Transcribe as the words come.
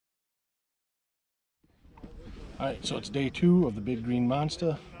Alright, so it's day 2 of the Big Green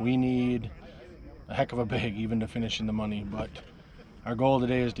Monsta. We need a heck of a big even to finish in the money, but our goal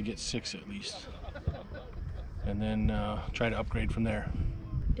today is to get 6 at least. And then try to upgrade from there.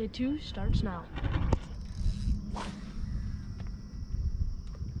 Day 2 starts now.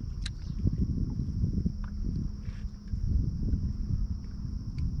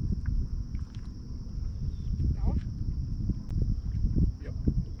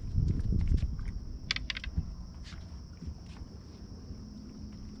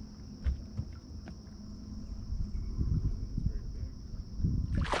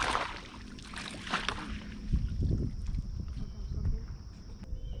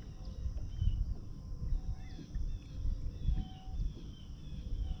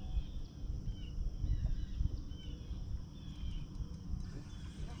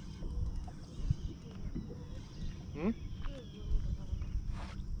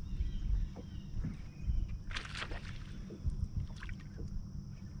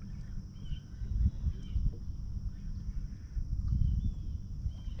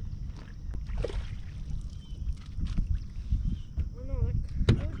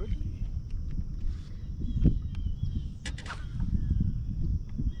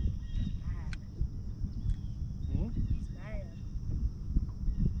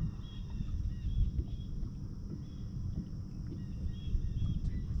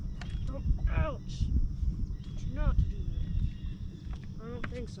 Ouch! Did you not to do that? I don't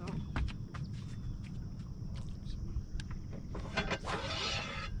think so.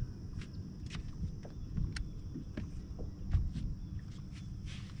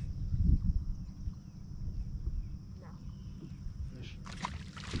 No. Fish.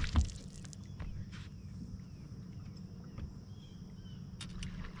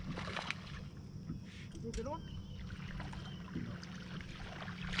 You a good one?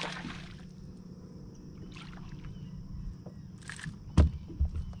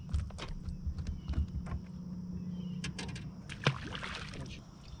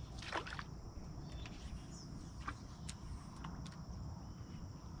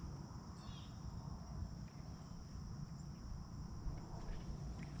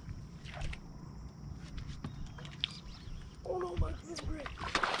 Oh no, my favorite.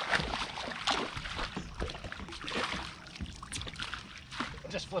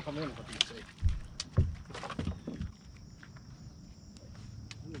 Just flip them in for Pete's sake.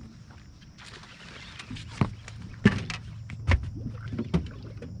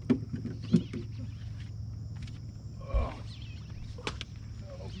 Oh. I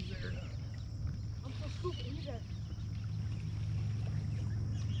don't know if he's there. I'm so scooping, he's there.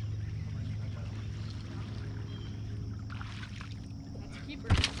 That's a keeper.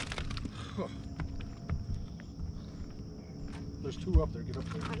 Huh. There's 2 up there. Get up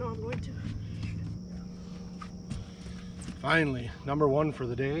there. I know I'm going to. Finally, number 1 for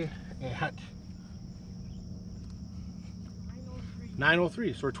the day at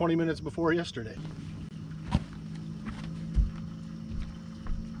 9:03. So we're 20 minutes before yesterday.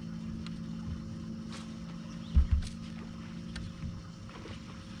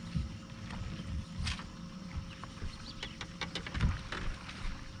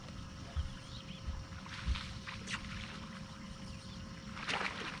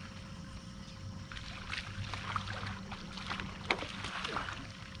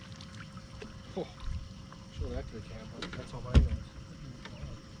 Oh, show that to the camera. That's all mine is.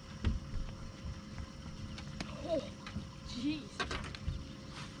 Oh, jeez.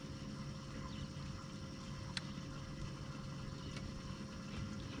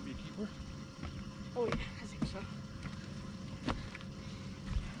 Should be a keeper. Oh yeah, I think so.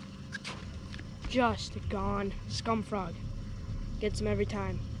 Just gone. Scum frog. Gets him every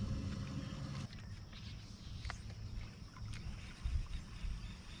time.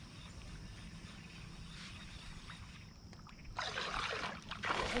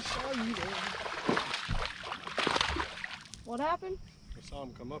 I saw you there. What happened? I saw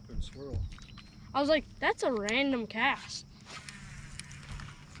him come up and swirl. I was like, that's a random cast.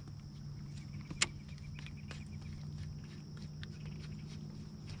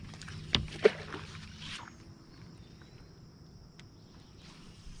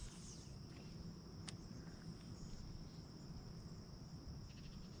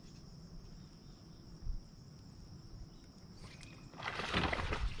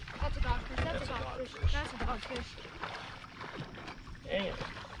 That's a dogfish. That's a dogfish. That's a dogfish. Dang it.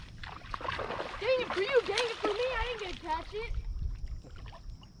 Dang it for you, dang it for me, I didn't get to catch it.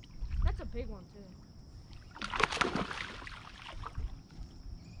 That's a big one too.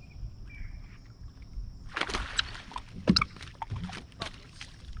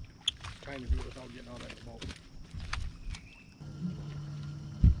 Trying to do it without getting on that boat.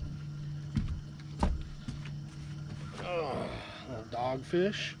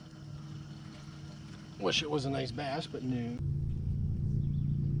 dogfish. Wish it was a nice bass, but no.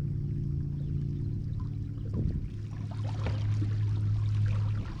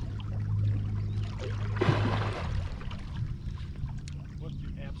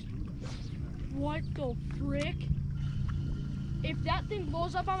 What the frick? If that thing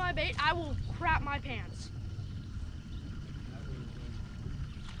blows up on my bait, I will crap my pants.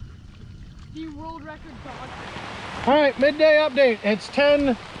 The world record dog. All right, midday update. It's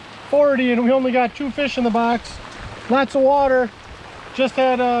 10:40 and we only got 2 fish in the box. Lots of water. Just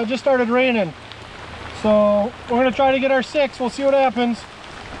started raining. So we're gonna try to get our 6. We'll see what happens.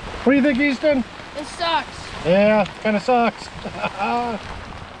 What do you think, Easton? It sucks. Yeah, kind of sucks.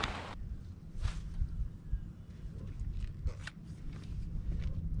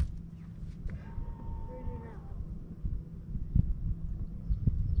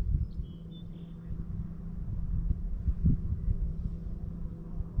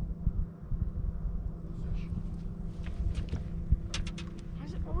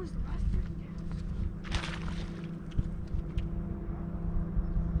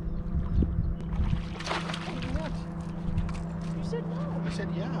 I said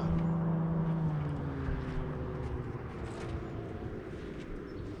yeah.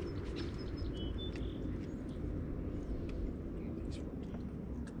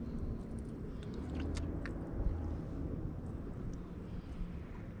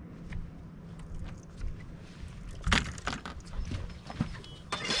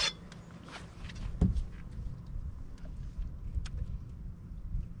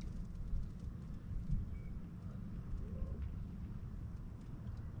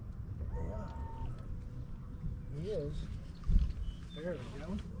 He is. There we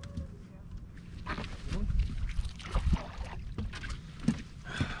go.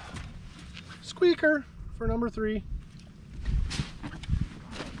 Squeaker for number 3.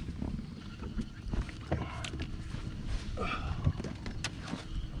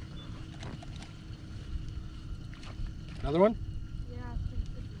 Another one? Yeah, I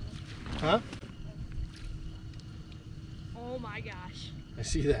think Huh? oh my gosh. I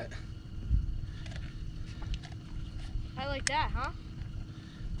see that. I like that, huh?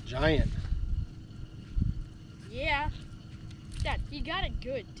 Giant. Yeah. Dad, you got it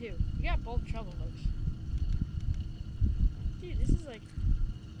good too. You got both treble hooks. Dude, this is like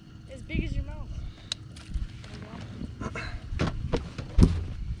as big as your mouth.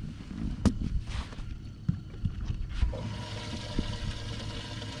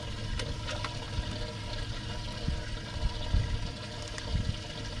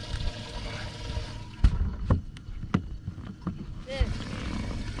 There you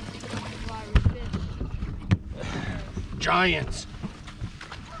go. Giants.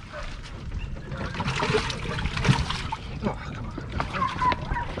 Oh, come on.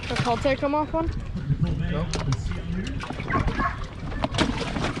 The Caltech come off one? No.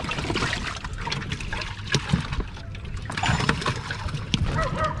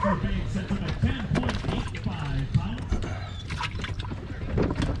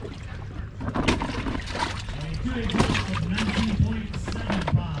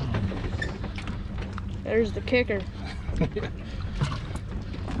 There's the kicker.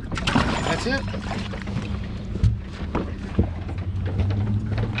 That's it.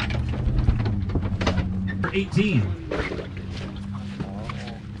 For 18.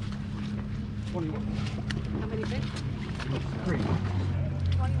 How many fish? 3.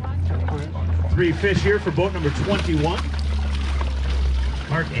 21. 3 fish here for boat number 21.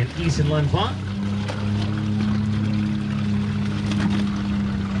 Marc and Easton Lenfant.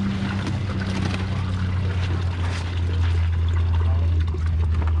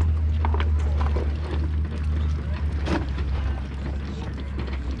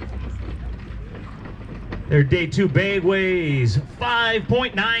 Their day 2 bag weighs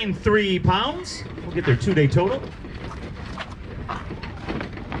 5.93 pounds. We'll get their 2-day total.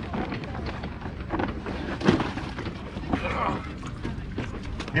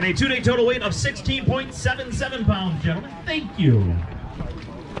 And a 2-day total weight of 16.77 pounds, gentlemen. Thank you.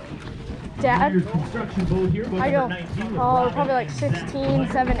 Dad, Your construction boat here, boat I go, number 19 with oh, Robin probably like and 16,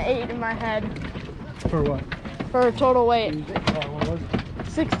 Zach 7, 8 in my head For what? for total weight. What was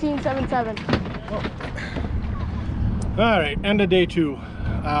it? 16, 7, 7. All right, end of day 2.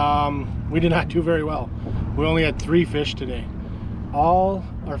 We did not do very well. We only had 3 fish today. All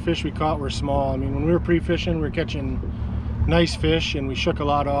our fish we caught were small. I mean, when we were pre-fishing, we were catching nice fish and we shook a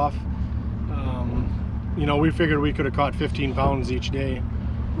lot off. You know, we figured we could have caught 15 pounds each day,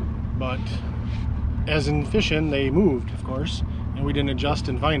 but as in fishing, they moved, of course, and we didn't adjust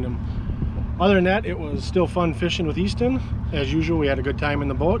and find them. Other than that, it was still fun fishing with Easton. As usual, we had a good time in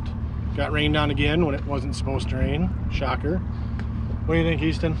the boat. Got rained on again when it wasn't supposed to rain. Shocker. What do you think,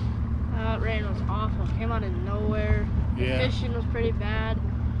 Easton? Rain was awful. Came out of nowhere. The fishing was pretty bad.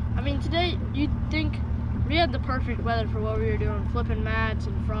 I mean, today you'd think we had the perfect weather for what we were doing, flipping mats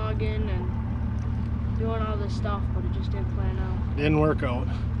and frogging and doing all this stuff, but it just didn't plan out. Didn't work out.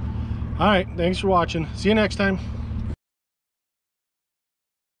 All right, thanks for watching. See you next time.